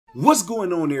What's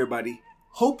going on, everybody?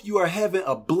 Hope you are having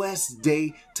a blessed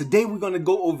day. Today we're going to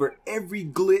go over every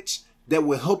glitch that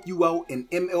will help you out in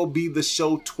MLB The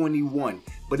Show 21.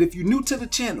 But if you're new to the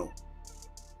channel,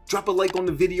 drop a like on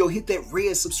the video, hit that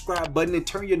red subscribe button, and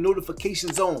turn your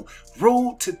notifications on.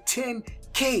 Road to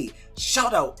 10K.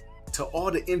 Shout out to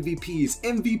all the MVPs.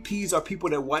 MVPs are people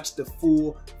that watch the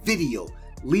full video.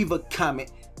 Leave a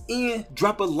comment and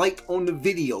drop a like on the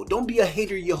video. Don't be a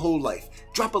hater your whole life.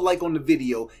 Drop a like on the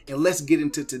video and let's get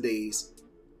into today's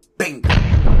banger.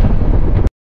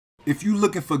 If you're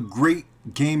looking for great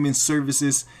gaming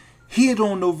services, head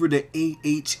on over to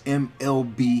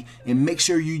AHMLB and make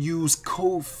sure you use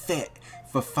code FAT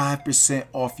for 5%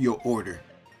 off your order.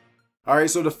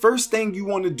 Alright, so the first thing you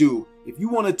want to do, if you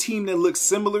want a team that looks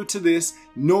similar to this,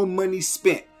 no money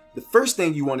spent, the first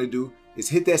thing you want to do is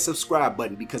hit that subscribe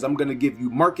button, because I'm going to give you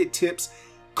market tips,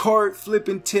 card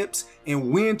flipping tips,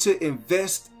 and when to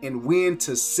invest and when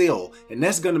to sell. And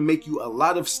that's going to make you a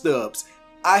lot of stubs.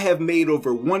 I have made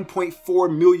over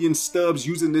 1.4 million stubs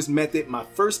using this method. My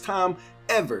first time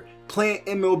ever playing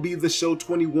MLB The Show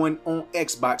 21 on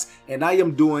Xbox, and I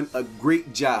am doing a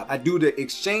great job. I do the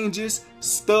exchanges,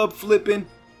 stub flipping,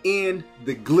 and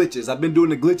the glitches. I've been doing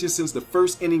the glitches since the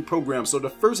first inning program. So the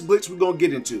first glitch we're going to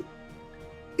get into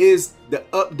is the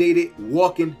updated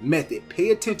walking method. Pay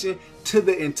attention to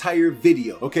the entire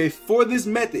video. Okay, for this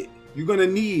method, you're gonna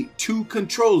need 2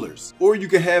 controllers, or you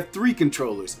can have 3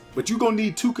 controllers, but you're gonna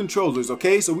need 2 controllers.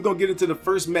 Okay, so we're gonna get into the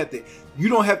first method. You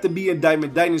don't have to be in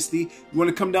Diamond Dynasty. You want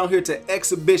to come down here to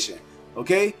Exhibition.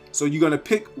 Okay, so you're gonna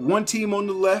pick one team on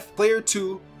the left, player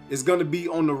 2 is gonna be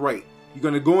on the right. You're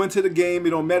gonna go into the game. It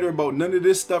don't matter about none of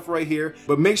this stuff right here,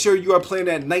 but make sure you are playing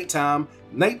at nighttime.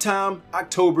 Nighttime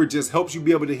October just helps you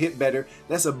be able to hit better.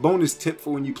 That's a bonus tip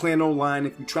for when you playing online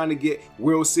if you're trying to get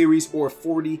World Series or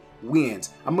 40 wins.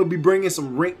 I'm gonna be bringing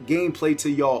some ranked gameplay to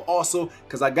y'all also,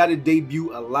 because I gotta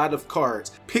debut a lot of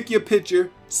cards. Pick your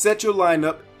pitcher, set your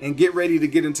lineup, and get ready to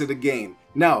get into the game.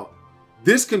 Now,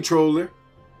 this controller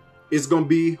is gonna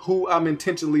be who I'm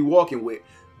intentionally walking with.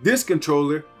 This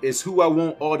controller is who I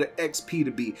want all the XP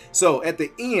to be. So at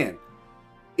the end,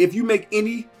 if you make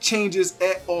any changes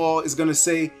at all, it's going to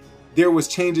say there was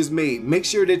changes made. Make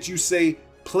sure that you say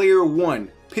player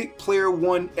 1. Pick player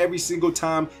 1 every single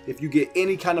time if you get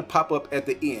any kind of pop-up at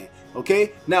the end.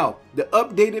 Okay? Now, the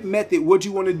updated method, what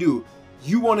you want to do,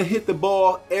 you want to hit the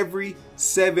ball every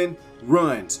 7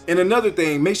 runs. And another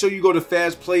thing, make sure you go to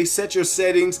fast play, set your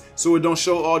settings so it don't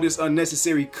show all this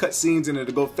unnecessary cutscenes and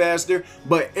it'll go faster.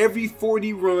 But every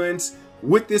 40 runs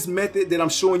with this method that I'm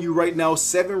showing you right now,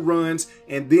 7 runs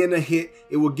and then a hit,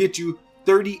 it will get you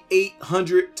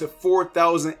 3,800 to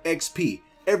 4,000 XP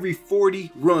every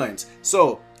 40 runs.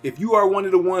 So if you are one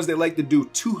of the ones that like to do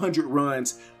 200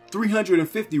 runs,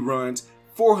 350 runs,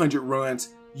 400 runs,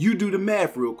 you do the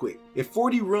math real quick. If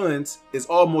 40 runs is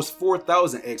almost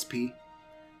 4,000 XP,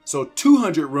 so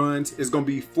 200 runs is going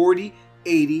to be 40,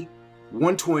 80,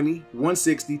 120,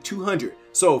 160, 200.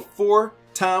 So 4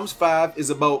 times 5 is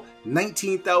about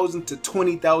 19,000 to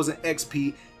 20,000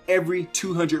 XP every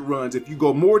 200 runs. If you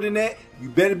go more than that, you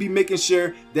better be making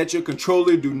sure that your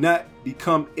controller do not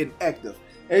become inactive.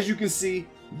 As you can see,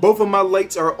 both of my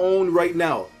lights are on right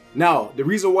now. Now, the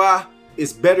reason why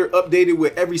it's better updated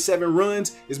with every 7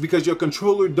 runs is because your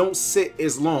controller don't sit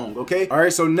as long. Okay, all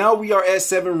right, so now we are at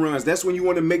 7 runs. That's when you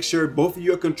want to make sure both of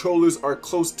your controllers are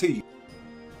close to you.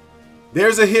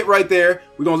 There's a hit right there.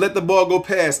 We're gonna let the ball go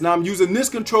past. Now I'm using this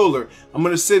controller. I'm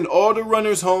gonna send all the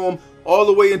runners home all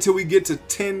the way until we get to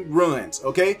 10 runs.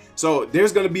 Okay, so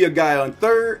there's gonna be a guy on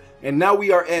third, and now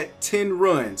we are at 10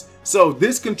 runs. So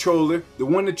this controller, the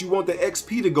one that you want the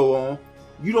XP to go on,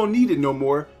 you don't need it no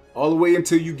more all the way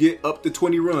until you get up to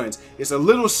 20 runs. It's a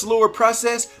little slower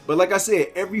process, but like I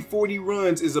said, every 40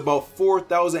 runs is about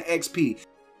 4,000 XP.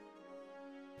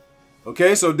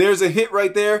 Okay, so there's a hit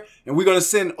right there, and we're gonna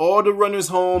send all the runners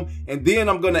home, and then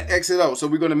I'm gonna exit out. So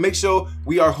we're gonna make sure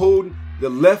we are holding the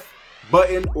left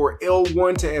button or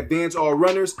L1 to advance all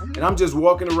runners, and I'm just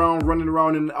walking around, running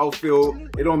around in the outfield.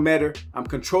 It don't matter. I'm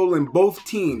controlling both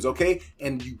teams, okay?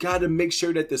 And you gotta make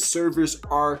sure that the servers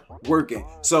are working.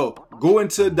 So go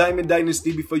into Diamond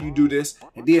Dynasty before you do this,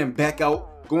 and then back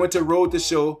out. Go into Road to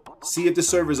Show, see if the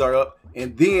servers are up,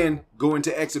 and then go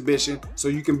into exhibition so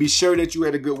you can be sure that you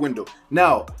had a good window.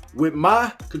 Now, with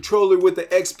my controller with the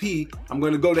XP, I'm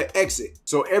gonna go to exit.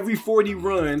 So every 40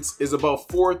 runs is about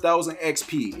 4,000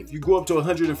 XP. If you go up to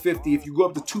 150, if you go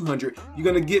up to 200, you're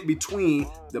gonna get between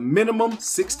the minimum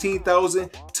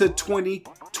 16,000 to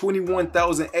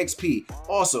 21,000 XP.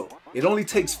 Also, it only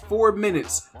takes 4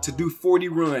 minutes to do 40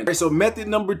 runs. All right, so method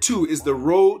number 2 is the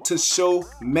road to show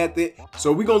method.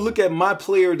 So we're gonna look at my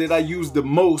player that I use the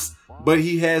most, but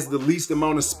he has the least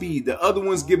amount of speed. The other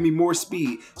ones give me more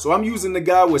speed. So I'm using the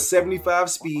guy with 75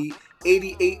 speed,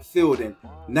 88 fielding,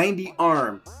 90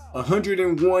 arm,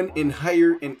 101 and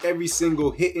higher in every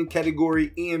single hitting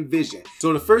category and vision.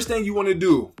 So the first thing you want to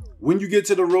do when you get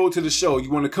to the road to the show,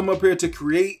 you want to come up here to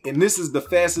create, and this is the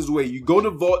fastest way. You go to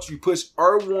vaults, you push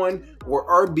R1 or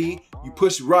RB, you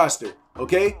push roster,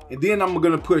 okay? And then I'm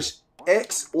gonna push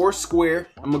X or square.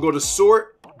 I'm gonna go to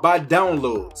sort by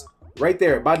downloads. Right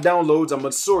there, by downloads, I'm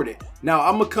gonna sort it. Now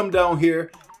I'm gonna come down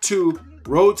here to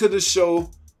road to the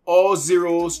show, all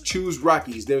zeros, choose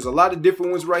Rockies. There's a lot of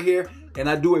different ones right here, and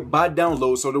I do it by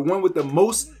download. So the one with the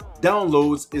most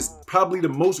downloads is probably the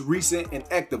most recent and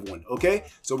active one, okay?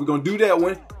 So we're gonna do that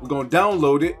one. We're gonna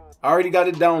download it. I already got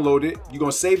it downloaded. You're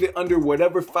gonna save it under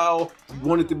whatever file you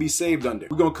want it to be saved under.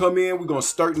 We're gonna come in, we're gonna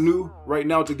start new right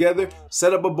now together,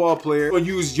 set up a ball player. We're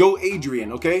gonna use Yo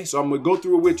Adrian, okay? So I'm gonna go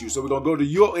through it with you. So we're gonna go to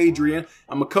Yo Adrian.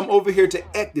 I'm gonna come over here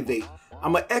to activate.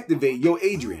 I'm gonna activate Yo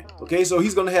Adrian, okay? So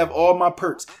he's gonna have all my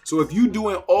perks. So if you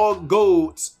doing all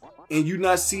golds and you're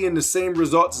not seeing the same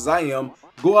results as I am,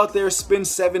 go out there, spend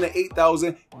 7,000 to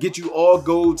 8,000, get you all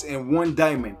golds and 1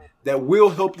 diamond. That will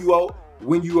help you out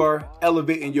when you are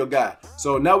elevating your guy.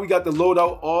 So now we got the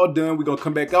loadout all done. We're gonna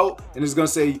come back out and it's gonna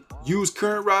say use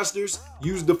current rosters,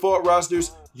 use default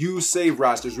rosters, use save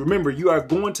rosters. Remember, you are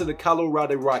going to the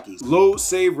Colorado Rockies. Load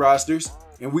save rosters,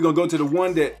 and we're gonna go to the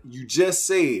one that you just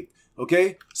saved,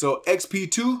 okay? So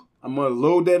XP2, I'm gonna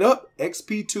load that up.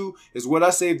 XP2 is what I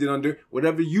saved it under.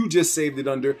 Whatever you just saved it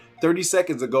under 30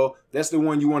 seconds ago, that's the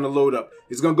one you wanna load up.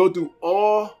 It's gonna go through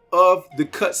all of the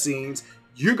cutscenes.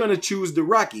 You're gonna choose the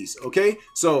Rockies, okay?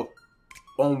 So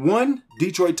on 1,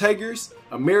 Detroit Tigers,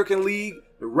 American League.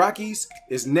 The Rockies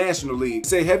is National League.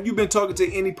 Say, have you been talking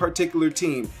to any particular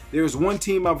team? There's one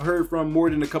team I've heard from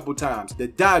more than a couple times. The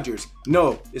Dodgers.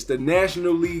 No, it's the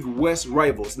National League West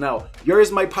rivals. Now,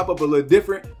 yours might pop up a little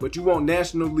different, but you want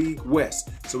National League West.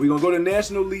 So we're gonna go to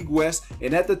National League West,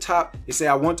 and at the top, it say,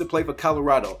 I want to play for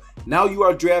Colorado. Now you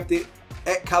are drafted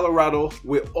at Colorado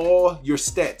with all your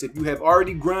stats. If you have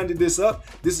already grinded this up,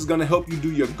 this is gonna help you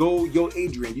do your gold Yo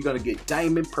Adrian. You're gonna get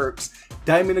diamond perks,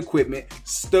 diamond equipment,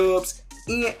 stubs,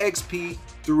 and XP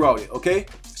throughout it, okay?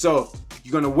 So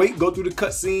you're gonna wait, go through the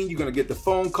cutscene, you're gonna get the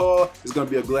phone call, there's gonna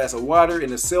be a glass of water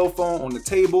and a cell phone on the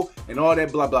table and all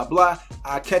that blah blah blah.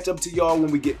 I'll catch up to y'all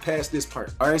when we get past this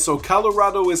part. All right, so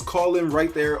Colorado is calling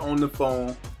right there on the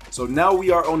phone. So now we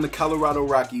are on the Colorado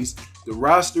Rockies. The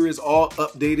roster is all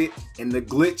updated and the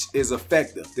glitch is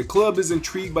effective. The club is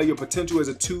intrigued by your potential as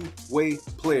a two-way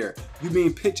player. You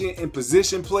mean pitching and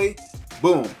position play?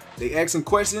 Boom. They asking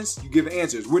questions, you give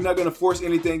answers. We're not gonna force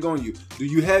anything on you. Do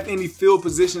you have any field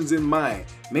positions in mind?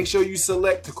 Make sure you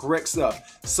select the correct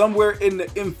stuff. Somewhere in the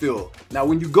infield. Now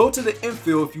when you go to the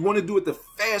infield, if you wanna do it the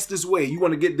fastest way, you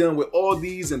wanna get done with all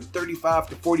these in 35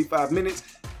 to 45 minutes,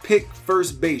 pick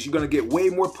first base. You're gonna get way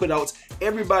more putouts.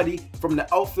 Everybody from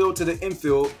the outfield to the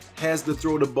infield has to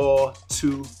throw the ball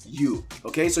to you.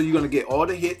 Okay, so you're gonna get all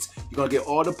the hits, you're gonna get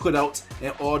all the putouts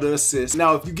and all the assists.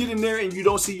 Now, if you get in there and you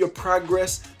don't see your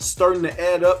progress starting to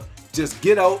add up, just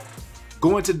get out,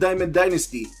 go into Diamond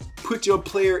Dynasty, put your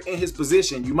player in his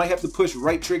position. You might have to push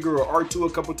right trigger or R2 a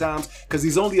couple times because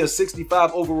he's only a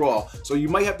 65 overall. So you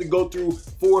might have to go through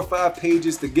 4 or 5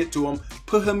 pages to get to him,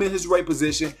 put him in his right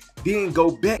position, then go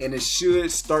back and it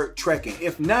should start tracking.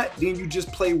 If not, then you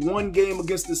just play one game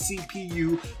against the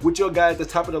CPU with your guy at the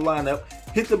top of the lineup,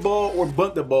 hit the ball or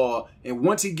bunt the ball, and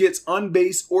once he gets on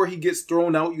base or he gets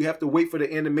thrown out, you have to wait for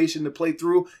the animation to play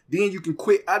through. Then you can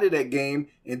quit out of that game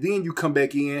and then you come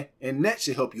back in and that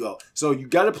should help you out. So you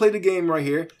got to play the game right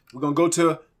here. We're going to go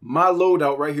to my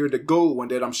loadout right here, the gold one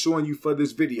that I'm showing you for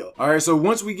this video. All right, so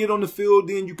once we get on the field,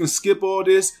 then you can skip all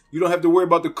this. You don't have to worry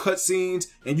about the cutscenes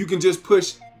and you can just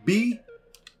push B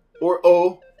or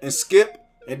O and skip,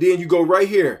 and then you go right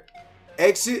here,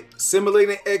 exit,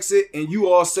 simulating exit, and you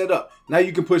all set up. Now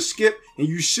you can push skip and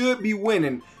you should be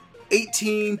winning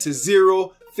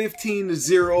 18-0, 15 to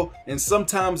 0, and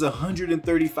sometimes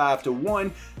 135 to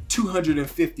 1,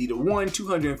 250 to 1,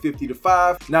 250 to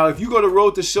 5. Now, if you go to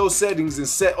Road to Show settings and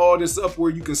set all this up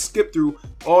where you can skip through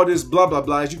all this blah, blah,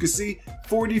 blah, as you can see,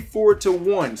 44 to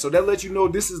 1. So that lets you know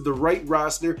this is the right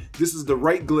roster, this is the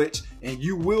right glitch, and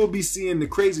you will be seeing the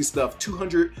crazy stuff,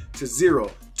 200 to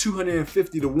 0.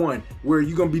 250 to 1, where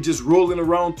you're gonna be just rolling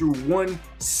around through one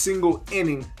single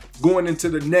inning going into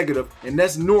the negative, and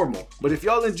that's normal. But if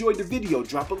y'all enjoyed the video,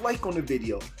 drop a like on the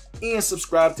video and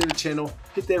subscribe to the channel.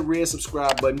 Hit that red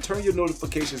subscribe button, turn your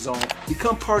notifications on,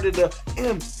 become part of the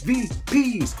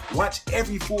MVPs. Watch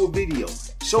every full video.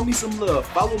 Show me some love.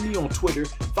 Follow me on Twitter,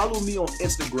 follow me on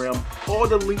Instagram, all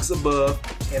the links above,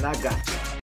 and I got you.